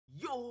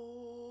Yo,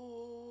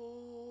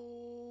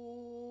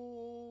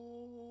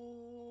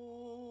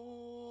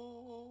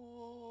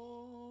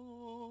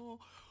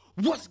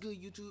 what's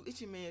good, YouTube? It's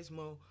your man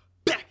Smo,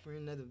 back for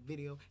another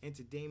video. And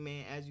today,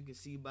 man, as you can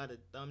see by the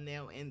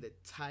thumbnail and the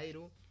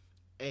title,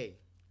 hey,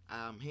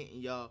 I'm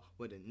hitting y'all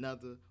with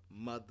another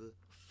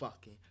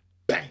motherfucking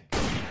bang.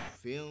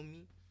 Feel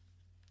me?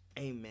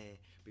 Hey, man,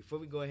 before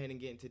we go ahead and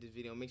get into this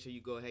video, make sure you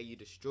go ahead, you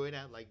destroy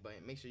that like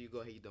button. Make sure you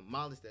go ahead, you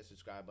demolish that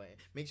subscribe button.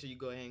 Make sure you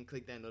go ahead and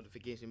click that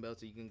notification bell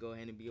so you can go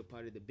ahead and be a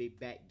part of the big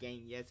back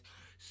gang. Yes,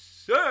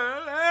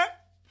 sir.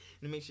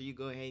 And make sure you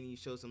go ahead and you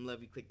show some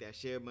love. You click that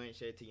share button.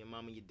 Share it to your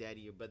mama, your daddy,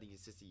 your brother, your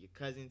sister, your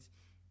cousins,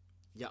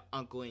 your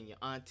uncle and your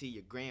auntie,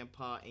 your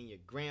grandpa and your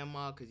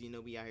grandma. Because, you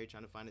know, we out here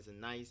trying to find us a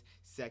nice,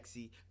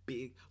 sexy,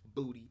 big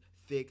booty,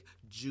 thick,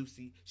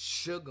 juicy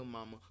sugar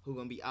mama who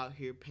going to be out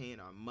here paying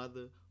our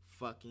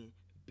motherfucking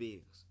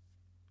bills.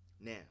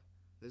 Now,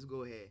 let's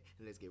go ahead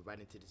and let's get right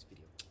into this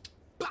video.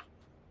 Bah!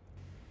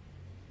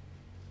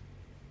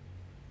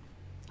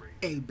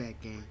 Hey,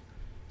 back gang.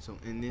 So,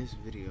 in this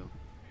video,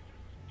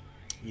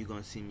 you're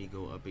gonna see me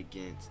go up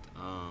against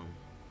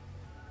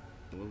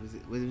what was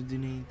the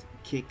name?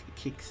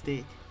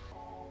 Keystic.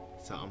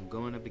 So I'm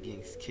going up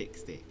against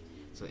Keystic.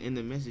 So in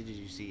the messages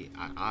you see,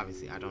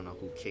 obviously I don't know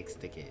who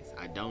Keystic is.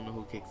 I don't know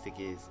who Keystic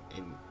is,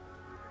 and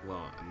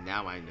well,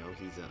 now I know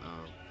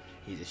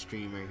he's a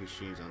streamer who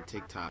streams on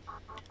TikTok.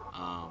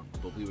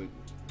 But we were,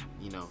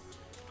 you know,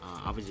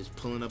 I was just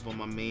pulling up on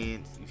my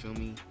man, you feel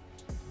me?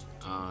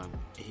 And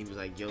he was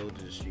like, yo,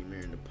 there's a streamer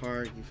in the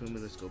park, you feel me?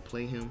 Let's go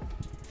play him.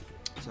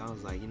 So I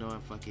was like, you know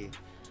what, fuck it,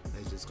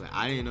 let's just go.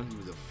 I didn't know he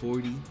was a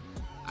 40.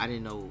 I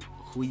didn't know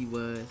who he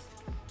was,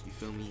 you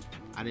feel me?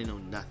 I didn't know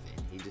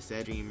nothing. He just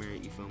said streamer,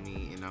 you feel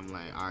me? And I'm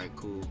like, alright,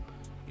 cool.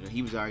 You know,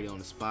 he was already on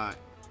the spot,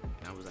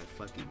 and I was like,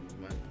 fuck it,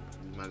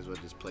 we might as well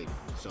just play them.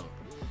 So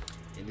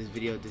in this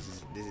video, this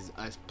is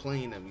us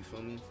playing them, you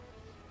feel me?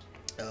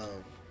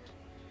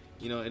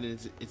 You know,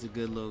 it's a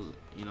good little,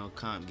 you know,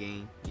 comp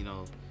game, you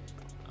know.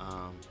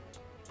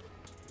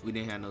 We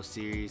didn't have no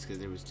series because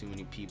there was too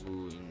many people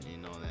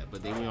and all that.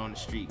 But they were on the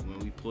streak. When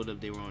we pulled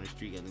up, they were on the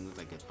streak. I think it was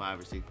like a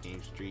 5 or 6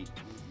 game streak.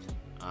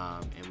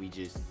 And we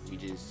just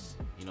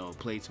you know,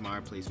 played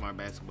smart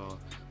basketball,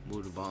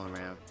 moved the ball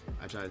around.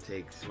 I try to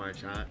take smart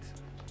shots.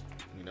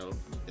 You know,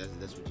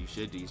 that's what you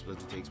should do. You're supposed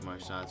to take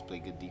smart shots, play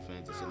good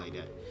defense and shit like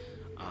that.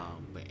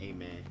 But hey,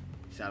 man,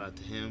 shout out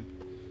to him.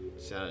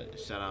 Shout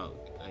out,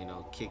 you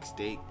know,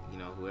 Keystic. You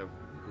know, whoever,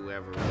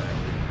 everything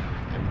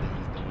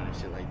he's doing and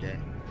shit like that.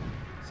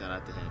 Shout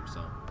out to him.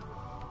 So,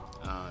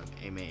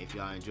 hey man, if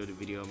y'all enjoyed the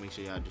video, make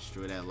sure y'all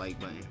destroy that like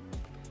button.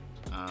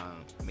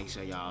 Make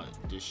sure y'all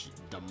just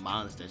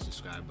demolish that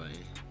subscribe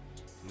button.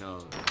 You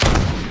know,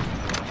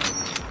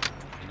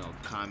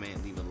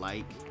 comment, leave a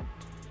like.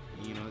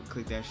 And, you know,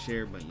 click that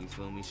share button. You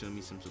feel me? Show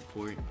me some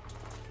support.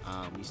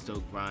 We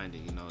still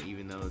grinding. You know,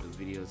 even though the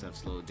videos have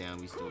slowed down,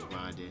 we still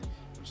grinding.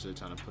 I'm still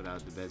trying to put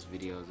out the best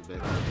videos, the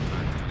best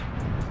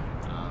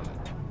content.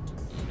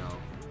 You know,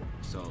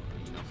 so.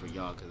 For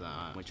y'all, because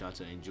I want y'all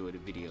to enjoy the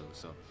video.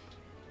 So,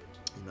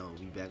 you know,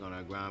 we back on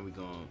our grind. We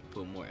gonna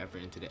put more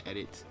effort into the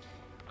edits,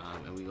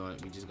 and we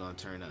just gonna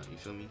turn up. You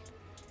feel me?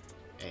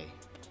 Hey,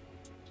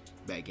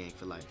 back gang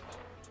for life.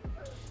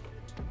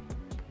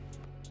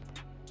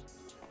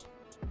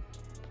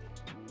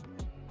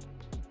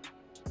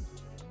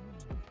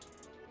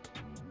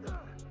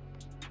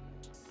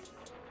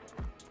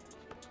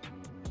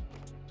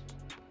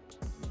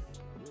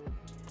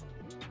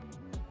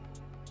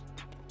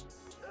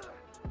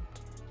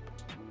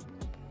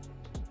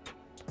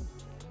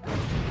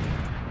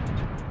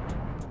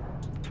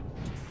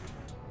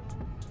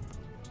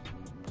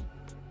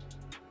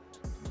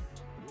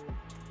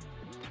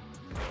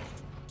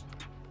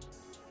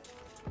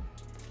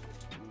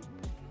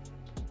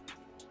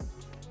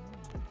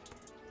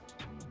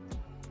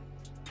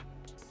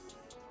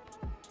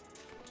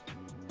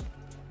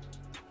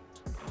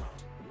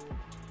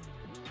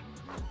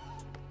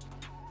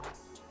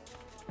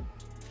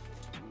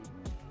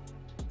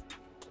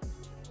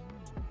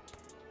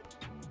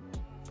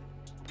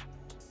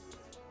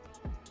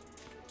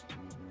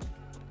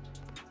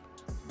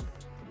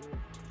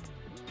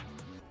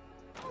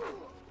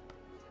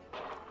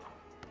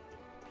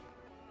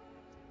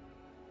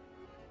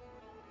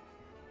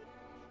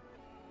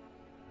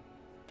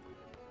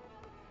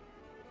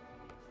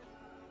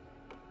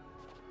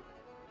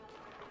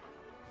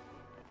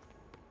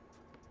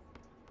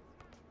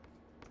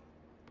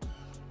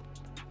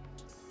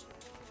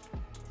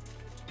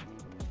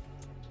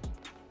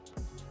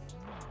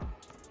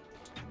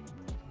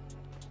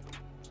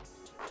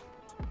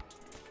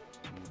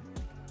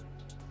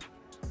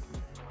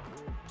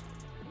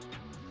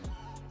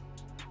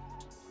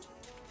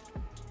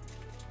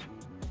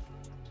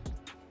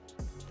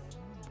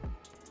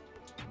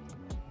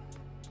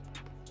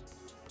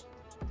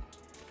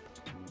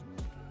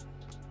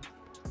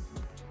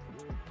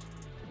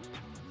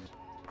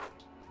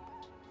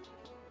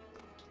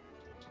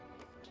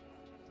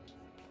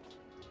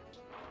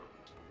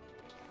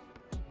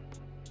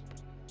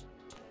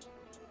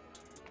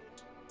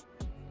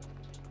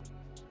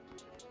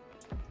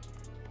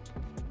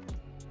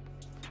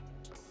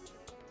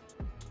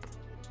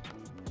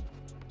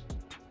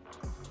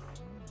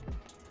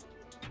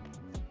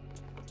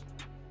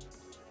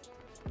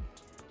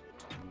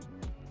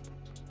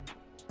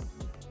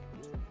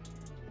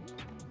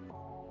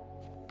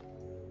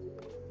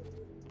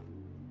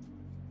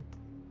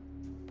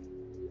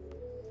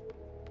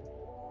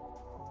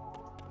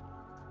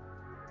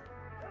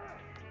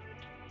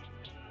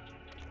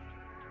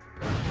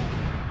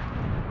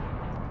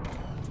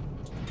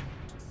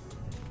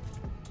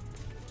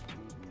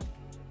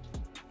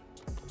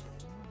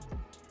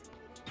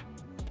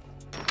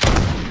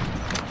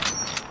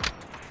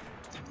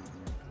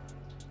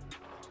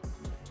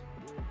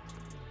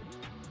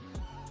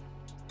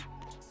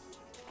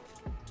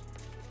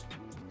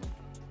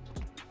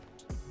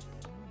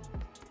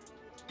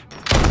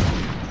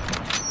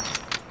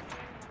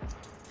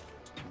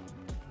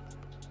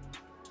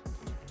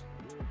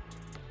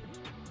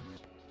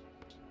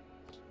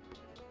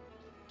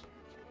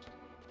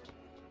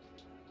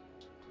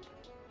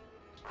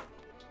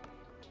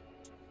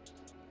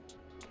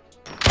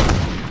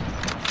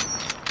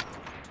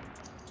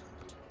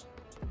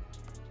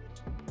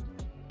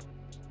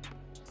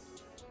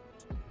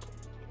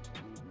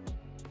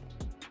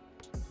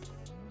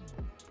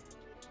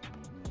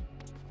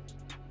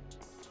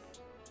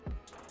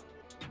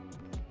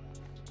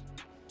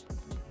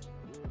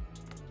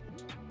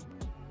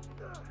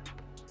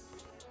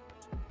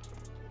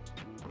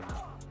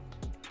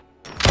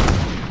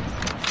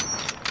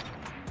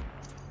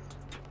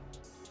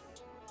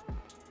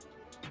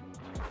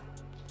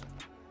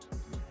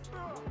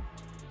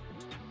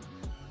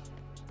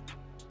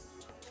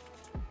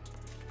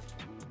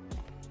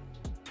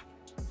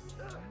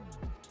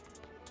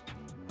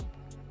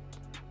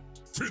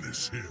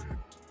 Finish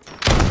him.